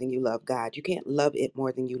it more than you love God. You can't love it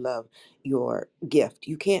more than you love your gift.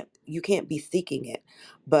 You can't be seeking it.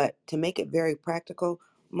 But to make it very practical,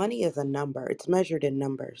 money is a number. It's measured in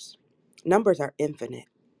numbers. Numbers are infinite.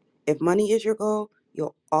 If money is your goal,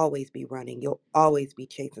 you'll always be running, you'll always be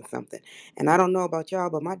chasing something. And I don't know about y'all,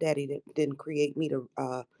 but my daddy didn't create me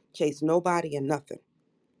to chase nobody and nothing.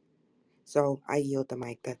 So I yield the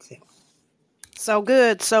mic. That's it. So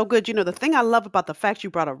good, so good. You know, the thing I love about the fact you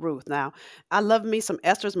brought up Ruth. Now, I love me some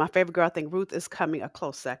Esther's my favorite girl. I think Ruth is coming a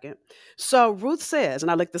close second. So Ruth says, and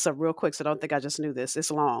I looked this up real quick, so don't think I just knew this. It's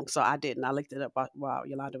long, so I didn't. I looked it up while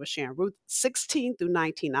Yolanda was sharing. Ruth 16 through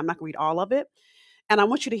 19. I'm not gonna read all of it. And I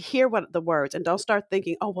want you to hear what the words, and don't start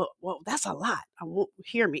thinking, oh, well, that's a lot. I won't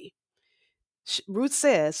hear me. Ruth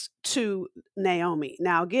says to Naomi.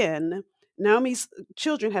 Now, again, Naomi's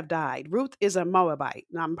children have died. Ruth is a Moabite.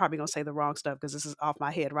 Now, I'm probably going to say the wrong stuff because this is off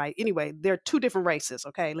my head, right? Anyway, they're two different races,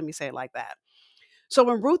 okay? Let me say it like that. So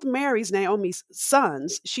when Ruth marries Naomi's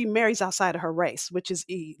sons, she marries outside of her race, which is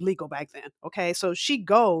illegal back then, okay? So she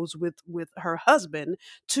goes with her husband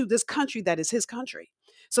to this country that is his country.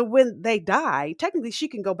 So when they die, technically she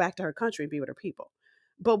can go back to her country and be with her people.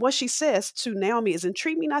 But what she says to Naomi is,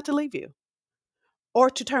 entreat me not to leave you or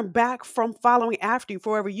to turn back from following after you.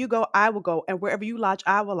 For wherever you go, I will go, and wherever you lodge,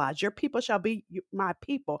 I will lodge. Your people shall be my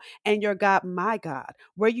people, and your God, my God.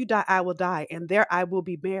 Where you die, I will die, and there I will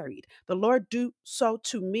be buried. The Lord do so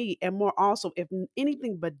to me, and more also, if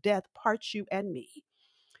anything but death parts you and me.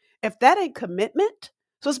 If that ain't commitment,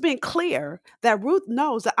 so it's being clear that Ruth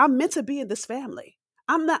knows that I'm meant to be in this family.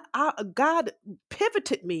 God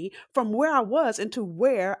pivoted me from where I was into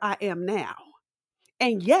where I am now.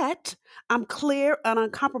 And yet, I'm clear and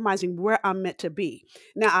uncompromising where I'm meant to be.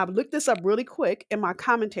 Now, I've looked this up really quick in my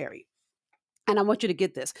commentary, and I want you to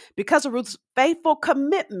get this. Because of Ruth's faithful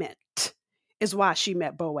commitment is why she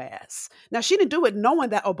met Boaz. Now, she didn't do it knowing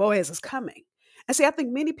that, oh, Boaz is coming. And see, I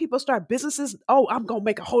think many people start businesses, oh, I'm going to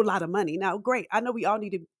make a whole lot of money. Now, great. I know we all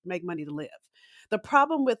need to make money to live. The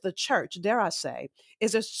problem with the church, dare I say,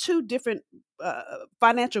 is there's two different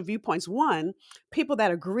financial viewpoints. One, people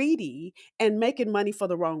that are greedy and making money for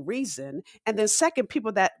the wrong reason. And then, second,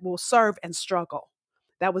 people that will serve and struggle.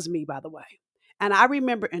 That was me, by the way. And I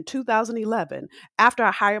remember in 2011, after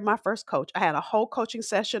I hired my first coach, I had a whole coaching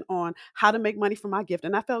session on how to make money from my gift.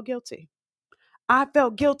 And I felt guilty. I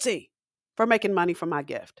felt guilty for making money from my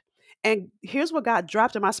gift. And here's what God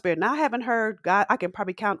dropped in my spirit. Now, I haven't heard God, I can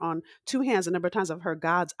probably count on two hands the number of times I've heard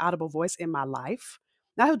God's audible voice in my life.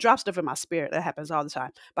 Now, He'll drop stuff in my spirit. That happens all the time.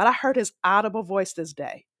 But I heard His audible voice this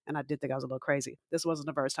day. And I did think I was a little crazy. This wasn't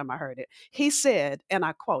the first time I heard it. He said, and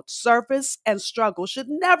I quote, service and struggle should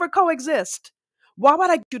never coexist. Why would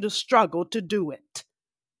I get you to struggle to do it?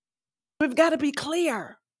 We've got to be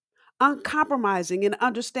clear, uncompromising, and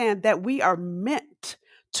understand that we are meant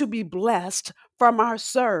to be blessed from our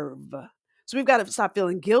serve. So we've got to stop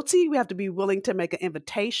feeling guilty. We have to be willing to make an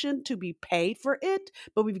invitation to be paid for it,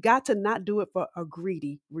 but we've got to not do it for a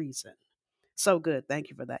greedy reason. So good. Thank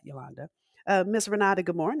you for that, Yolanda. Miss Renata,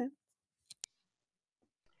 good morning.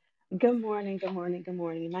 Good morning, good morning, good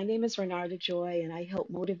morning. My name is Renarda Joy, and I help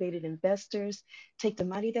motivated investors take the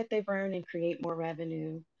money that they've earned and create more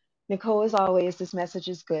revenue. Nicole, as always, this message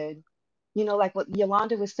is good. You know, like what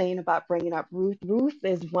Yolanda was saying about bringing up Ruth. Ruth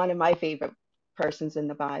is one of my favorite persons in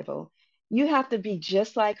the Bible. You have to be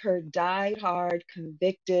just like her, died hard,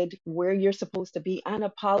 convicted, where you're supposed to be,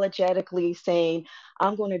 unapologetically saying,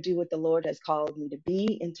 I'm going to do what the Lord has called me to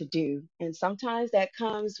be and to do. And sometimes that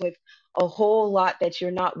comes with a whole lot that you're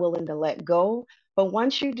not willing to let go. But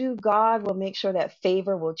once you do, God will make sure that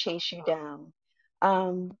favor will chase you down.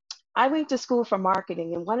 Um, I went to school for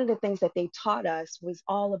marketing, and one of the things that they taught us was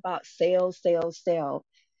all about sales, sales, sales.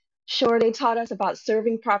 Sure, they taught us about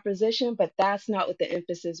serving proposition, but that's not what the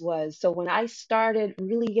emphasis was. So when I started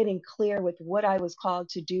really getting clear with what I was called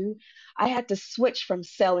to do, I had to switch from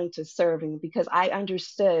selling to serving because I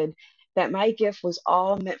understood that my gift was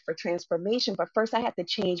all meant for transformation. But first, I had to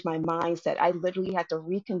change my mindset. I literally had to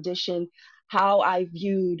recondition how I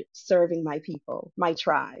viewed serving my people, my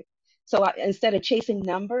tribe. So instead of chasing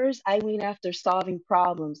numbers, I went after solving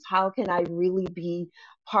problems. How can I really be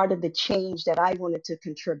part of the change that I wanted to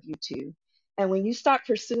contribute to? And when you stop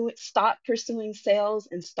pursuing sales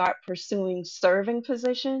and start pursuing serving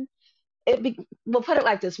position, we'll put it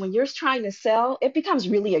like this: when you're trying to sell, it becomes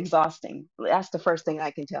really exhausting. That's the first thing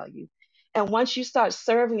I can tell you. And once you start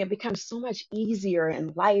serving, it becomes so much easier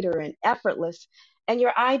and lighter and effortless. And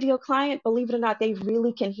your ideal client, believe it or not, they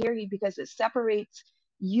really can hear you because it separates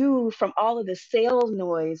you from all of the sales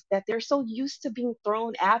noise that they're so used to being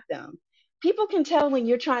thrown at them. People can tell when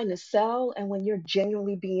you're trying to sell and when you're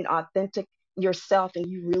genuinely being authentic yourself and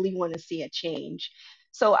you really want to see a change.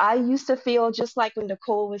 So I used to feel just like when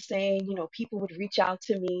Nicole was saying, people would reach out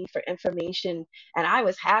to me for information and I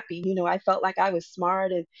was happy. I felt like I was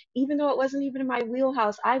smart. And even though it wasn't even in my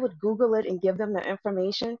wheelhouse, I would Google it and give them the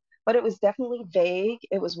information. But it was definitely vague.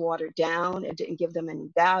 It was watered down. It didn't give them any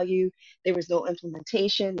value. There was no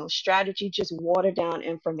implementation, no strategy, just watered down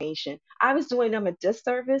information. I was doing them a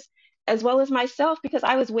disservice as well as myself because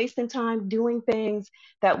I was wasting time doing things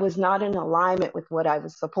that was not in alignment with what I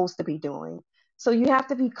was supposed to be doing. So you have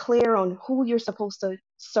to be clear on who you're supposed to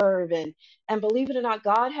serve, and believe it or not,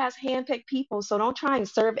 God has handpicked people. So don't try and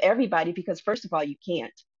serve everybody because first of all, you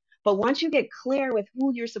can't. But once you get clear with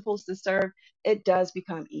who you're supposed to serve, it does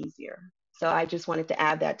become easier. So I just wanted to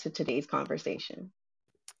add that to today's conversation.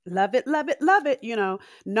 Love it, love it, love it.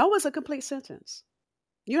 No is a complete sentence.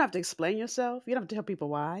 You don't have to explain yourself. You don't have to tell people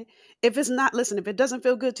why. If it's not, listen, if it doesn't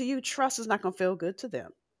feel good to you, trust is not going to feel good to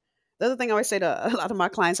them. The other thing I always say to a lot of my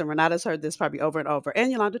clients, and Renata's heard this probably over and over,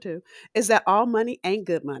 and Yolanda too, is that all money ain't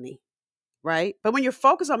good money, right? But when you're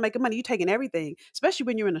focused on making money, you're taking everything, especially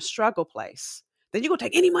when you're in a struggle place. Then you're gonna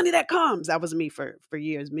take any money that comes. That was me for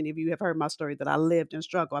years. Many of you have heard my story that I lived in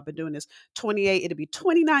struggle. I've been doing this 28, it'll be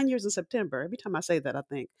 29 years in September. Every time I say that, I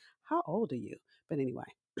think, how old are you? But anyway,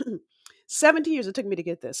 17 years it took me to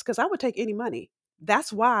get this because I would take any money.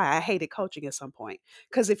 That's why I hated coaching at some point.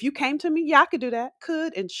 Because if you came to me, yeah, I could do that.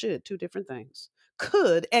 Could and should, two different things.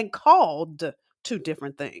 Could and called two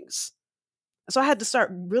different things. So I had to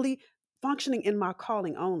start really functioning in my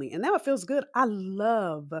calling only. And now it feels good. I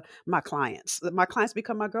love my clients. My clients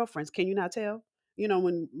become my girlfriends. Can you not tell? You know,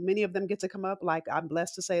 when many of them get to come up, like I'm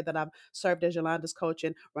blessed to say that I've served as Yolanda's coach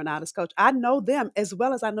and Renata's coach. I know them as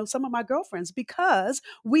well as I know some of my girlfriends because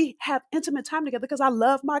we have intimate time together because I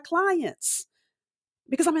love my clients.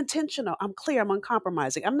 Because I'm intentional, I'm clear, I'm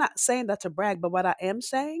uncompromising. I'm not saying that to brag, but what I am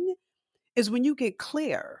saying is when you get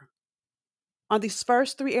clear on these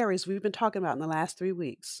first three areas we've been talking about in the last 3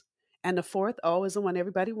 weeks. And the fourth O is the one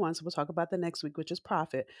everybody wants. We'll talk about the next week, which is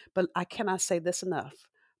profit. But I cannot say this enough.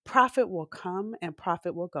 Profit will come and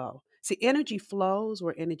profit will go. See, energy flows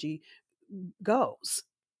where energy goes.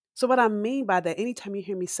 So, what I mean by that, anytime you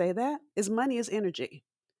hear me say that, is money is energy.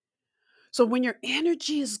 So, when your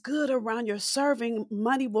energy is good around your serving,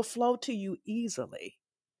 money will flow to you easily.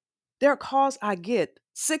 There are calls I get,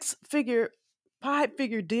 6-figure,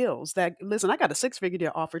 5-figure deals that, listen, I got a 6-figure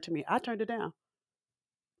deal offered to me. I turned it down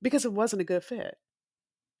because it wasn't a good fit.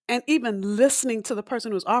 And even listening to the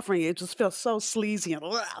person who's offering it, it just felt so sleazy and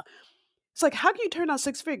blah. It's like, how can you turn down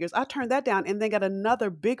 6 figures? I turned that down and then got another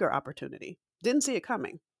bigger opportunity. Didn't see it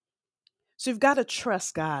coming. So you've got to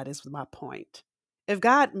trust God, is my point. If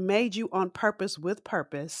God made you on purpose with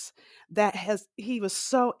purpose, He was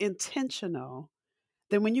so intentional,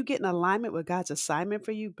 then when you get in alignment with God's assignment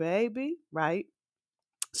for you, baby, right?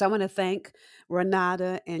 So I want to thank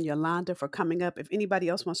Renata and Yolanda for coming up. If anybody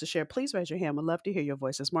else wants to share, please raise your hand. We'd love to hear your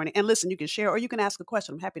voice this morning. And listen, you can share or you can ask a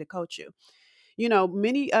question. I'm happy to coach you. You know,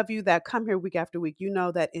 many of you that come here week after week, you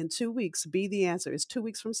know that in 2 weeks, Be the Answer is 2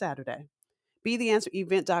 weeks from Saturday.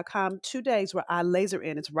 BeTheAnswerEvent.com, 2 days where I laser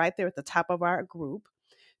in. It's right there at the top of our group.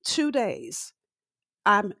 2 days.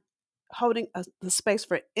 I'm holding the space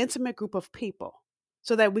for an intimate group of people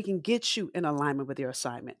so that we can get you in alignment with your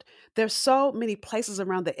assignment. There's so many places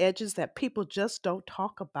around the edges that people just don't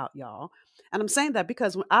talk about, y'all. And I'm saying that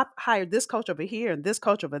because when I've hired this coach over here and this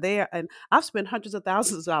coach over there, and I've spent hundreds of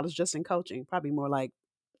thousands of dollars just in coaching, probably more like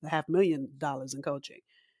 $500,000 in coaching.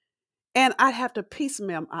 And I have to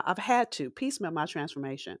piecemeal, I've had to piecemeal my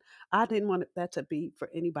transformation. I didn't want that to be for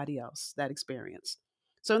anybody else, that experience.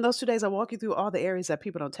 So in those 2 days, I walk you through all the areas that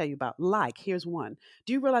people don't tell you about. Like, here's one.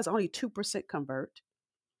 Do you realize only 2% convert?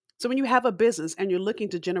 So when you have a business and you're looking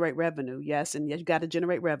to generate revenue, yes, and yes, you got to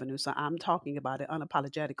generate revenue. So I'm talking about it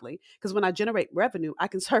unapologetically because when I generate revenue, I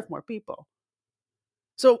can serve more people.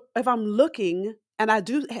 So if I'm looking, and I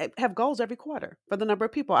do have goals every quarter for the number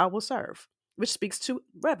of people I will serve, which speaks to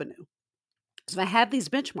revenue. So I have these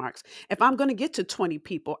benchmarks. If I'm going to get to 20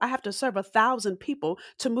 people, I have to serve 1,000 people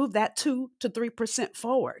to move that 2 to 3%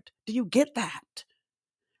 forward. Do you get that?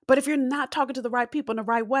 But if you're not talking to the right people in the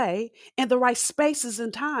right way, in the right spaces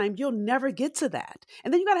and time, you'll never get to that.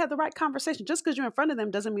 And then you got to have the right conversation. Just because you're in front of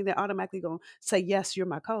them doesn't mean they're automatically going to say, yes, you're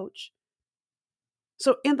my coach.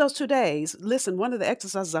 So in those 2 days, listen, one of the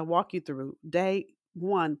exercises I walk you through, day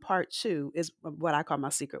one, part two, is what I call my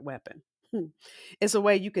secret weapon. It's a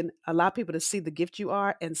way you can allow people to see the gift you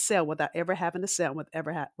are and sell without ever having to sell,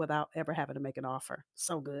 without ever having to make an offer.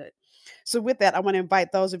 So good. So with that, I want to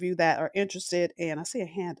invite those of you that are interested, and I see a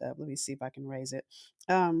hand up. Let me see if I can raise it.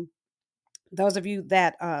 Um, those of you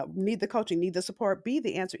that need the coaching, need the support,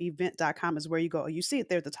 BeTheAnswerEvent.com is where you go. You see it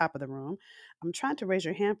there at the top of the room. I'm trying to raise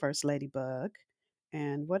your hand first, Ladybug.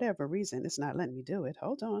 And whatever reason, it's not letting me do it.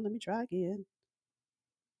 Hold on, let me try again.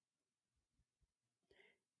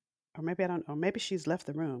 Or maybe I don't, or maybe she's left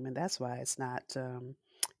the room and that's why it's not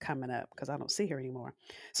coming up because I don't see her anymore.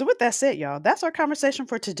 So, with that said, y'all, that's our conversation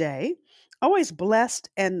for today. Always blessed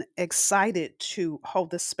and excited to hold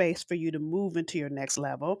the space for you to move into your next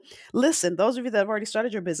level. Listen, those of you that have already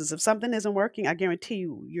started your business, if something isn't working, I guarantee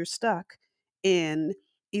you, you're stuck in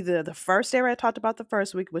either the first area I talked about the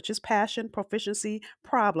first week, which is passion, proficiency,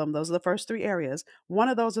 problem. Those are the first three areas. One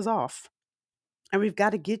of those is off and we've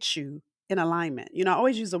got to get you in alignment. You know, I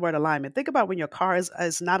always use the word alignment. Think about when your car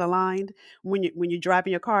is not aligned, when you're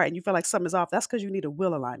driving your car and you feel like something's off, that's because you need a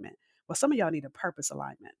will alignment. Well, some of y'all need a purpose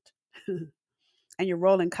alignment. And you're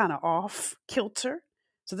rolling kind of off kilter.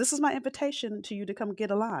 So this is my invitation to you to come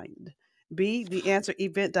get aligned.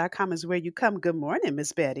 BeTheAnswerEvent.com is where you come. Good morning,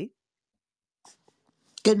 Miss Betty.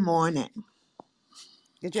 Good morning.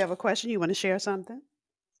 Did you have a question? You want to share something?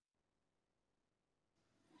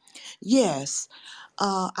 Yes,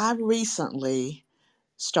 I recently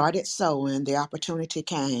started sewing. The opportunity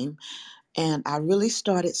came, and I really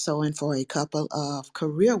started sewing for a couple of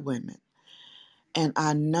career women. And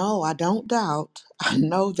I know, I don't doubt, I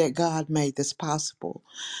know that God made this possible.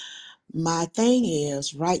 My thing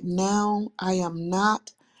is, right now, I am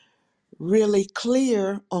not really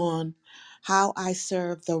clear on how I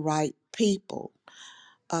serve the right people.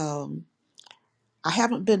 Um, I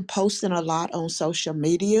haven't been posting a lot on social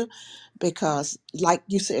media because, like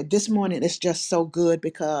you said, this morning it's just so good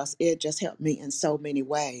because it just helped me in so many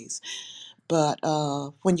ways. But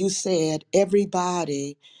when you said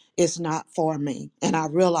everybody is not for me, and I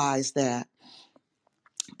realized that.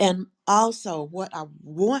 And also, what I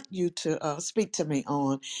want you to speak to me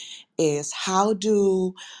on is how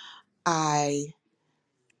do I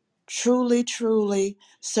truly, truly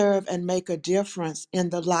serve and make a difference in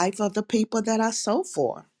the life of the people that I sew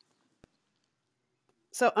for?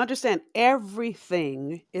 So understand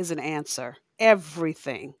everything is an answer.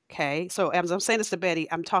 Everything. Okay. So as I'm saying this to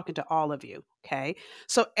Betty, I'm talking to all of you. Okay.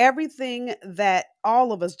 So everything that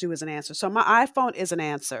all of us do is an answer. So my iPhone is an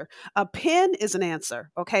answer. A pen is an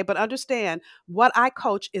answer. Okay. But understand what I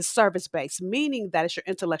coach is service based, meaning that it's your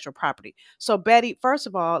intellectual property. So, Betty, first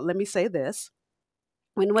of all, let me say this.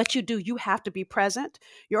 When what you do, you have to be present.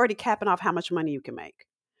 You're already capping off how much money you can make.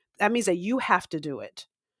 That means that you have to do it.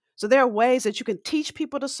 So there are ways that you can teach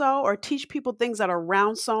people to sew or teach people things that are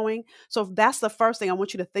around sewing. So that's the first thing I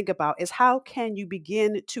want you to think about is how can you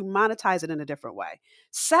begin to monetize it in a different way?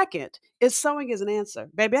 Second is sewing is an answer.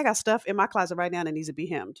 Baby, I got stuff in my closet right now that needs to be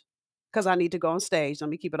hemmed because I need to go on stage. Let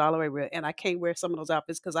me keep it all the way real. And I can't wear some of those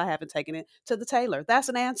outfits because I haven't taken it to the tailor. That's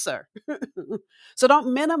an answer. So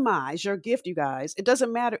don't minimize your gift, you guys. It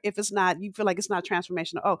doesn't matter if it's not, you feel like it's not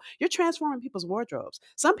transformational. Oh, you're transforming people's wardrobes.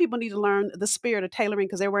 Some people need to learn the spirit of tailoring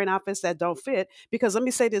because they're wearing outfits that don't fit. Because let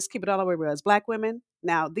me say this, keep it all the way real. As Black women,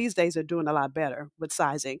 now these days are doing a lot better with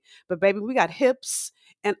sizing. But baby, we got hips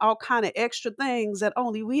and all kind of extra things that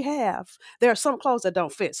only we have. There are some clothes that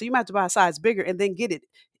don't fit. So you might have to buy a size bigger and then get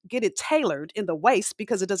it tailored in the waist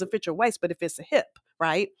because it doesn't fit your waist, but it fits the hip,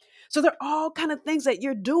 right? So there are all kind of things that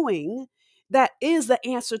you're doing that is the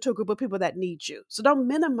answer to a group of people that need you. So don't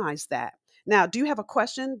minimize that. Now, do you have a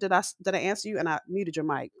question? Did I answer you? And I muted your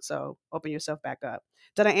mic, so open yourself back up.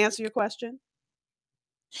 Did I answer your question?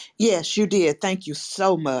 Yes, you did. Thank you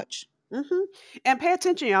so much. hmm And pay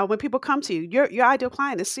attention, y'all. When people come to you, your ideal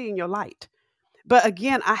client is seeing your light. But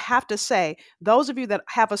again, I have to say, those of you that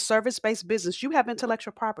have a service-based business, you have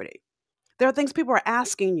intellectual property. There are things people are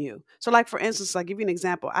asking you. So, like for instance, I'll give you an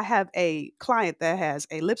example. I have a client that has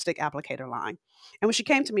a lipstick applicator line. And when she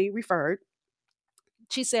came to me, referred,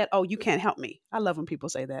 she said, "Oh, you can't help me." I love when people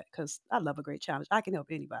say that because I love a great challenge. I can help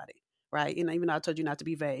anybody, right? Even though I told you not to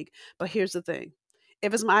be vague. But here's the thing: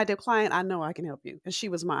 if it's my ideal client, I know I can help you, and she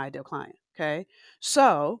was my ideal client. Okay,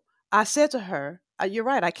 so I said to her, "You're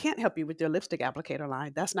right. I can't help you with your lipstick applicator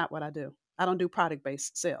line. That's not what I do. I don't do product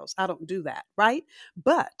based sales. I don't do that, right?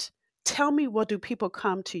 But tell me, what do people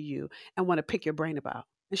come to you and want to pick your brain about?"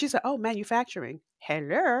 And she said, "Oh, manufacturing.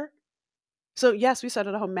 Hello." So yes, we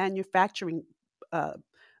started a whole manufacturing uh,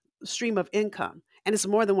 stream of income. And it's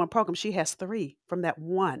more than one program. She has three from that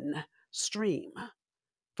one stream,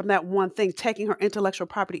 from that one thing, taking her intellectual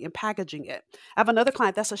property and packaging it. I have another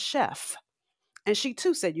client that's a chef. And she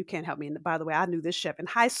too said, "You can't help me." And by the way, I knew this chef in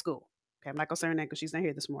high school. Okay, I'm not going to say her name because she's not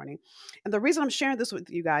here this morning. And the reason I'm sharing this with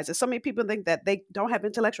you guys is so many people think that they don't have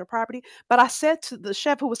intellectual property. But I said to the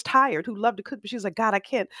chef who was tired, who loved to cook, but she was like, "God, I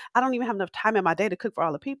can't. I don't even have enough time in my day to cook for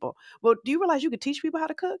all the people." Well, do you realize you could teach people how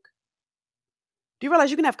to cook? Do you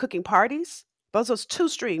realize you can have cooking parties? Those two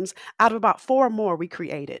streams out of about four more we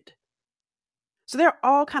created. So there are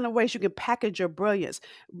all kind of ways you can package your brilliance.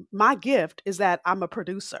 My gift is that I'm a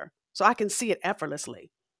producer, so I can see it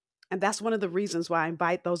effortlessly. And that's one of the reasons why I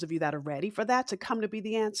invite those of you that are ready for that to come to be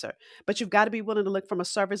the answer. But you've got to be willing to look from a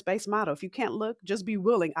service based model. If you can't look, just be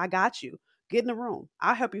willing. I got you. Get in the room.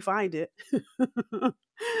 I'll help you find it.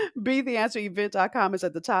 BeTheAnswerEvent.com is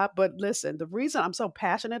at the top. But listen, the reason I'm so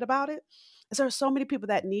passionate about it is there are so many people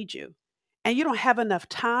that need you. And you don't have enough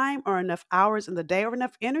time or enough hours in the day or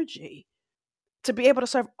enough energy to be able to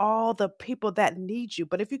serve all the people that need you.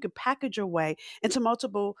 But if you could package your way into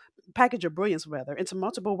multiple, package your brilliance rather, into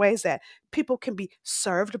multiple ways that people can be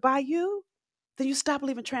served by you, then you stop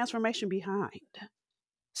leaving transformation behind.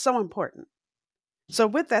 So important. So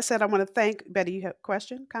with that said, I want to thank Betty. You have a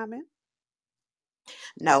question, comment?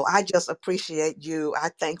 No, I just appreciate you. I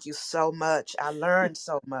thank you so much. I learned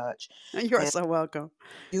so much. You're And so welcome.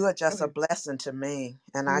 you are Go just a ahead. blessing to me.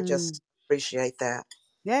 And I Mm. just appreciate that.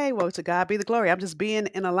 Yay, well, to God be the glory. I'm just being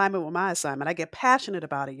in alignment with my assignment. I get passionate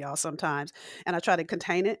about it, y'all, sometimes, and I try to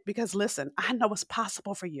contain it because, listen, I know it's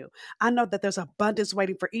possible for you. I know that there's abundance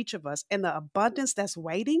waiting for each of us, and the abundance that's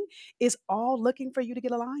waiting is all looking for you to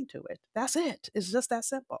get aligned to it. That's it. It's just that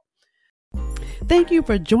simple. Thank you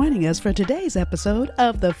for joining us for today's episode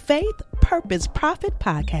of the Faith Purpose Profit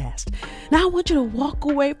Podcast. Now, I want you to walk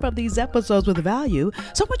away from these episodes with value.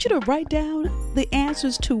 So I want you to write down the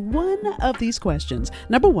answers to one of these questions.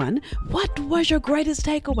 Number one, what was your greatest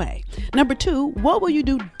takeaway? Number two, what will you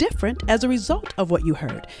do different as a result of what you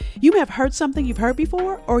heard? You may have heard something you've heard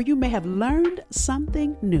before, or you may have learned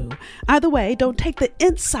something new. Either way, don't take the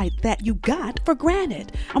insight that you got for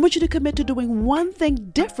granted. I want you to commit to doing one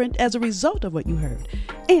thing different as a result of what you heard.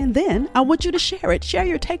 And then I want you to share it. Share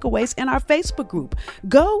your takeaways in our Facebook group.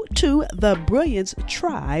 Go to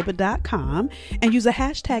thebrilliancetribe.com and use the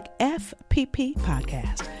hashtag FPP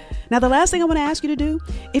podcast. Now, the last thing I want to ask you to do,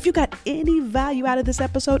 if you got any value out of this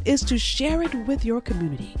episode, is to share it with your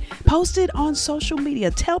community. Post it on social media.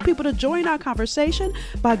 Tell people to join our conversation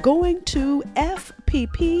by going to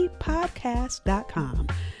fpppodcast.com.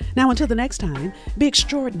 Now, until the next time, be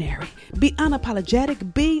extraordinary, be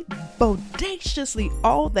unapologetic, be bodaciously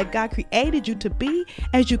all that God created you to be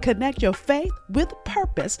as you connect your faith with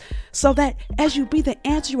purpose, so that as you be the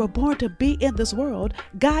answer you were born to be in this world,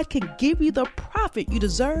 God can give you the profit you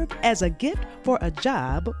deserve as a gift for a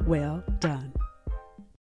job well done.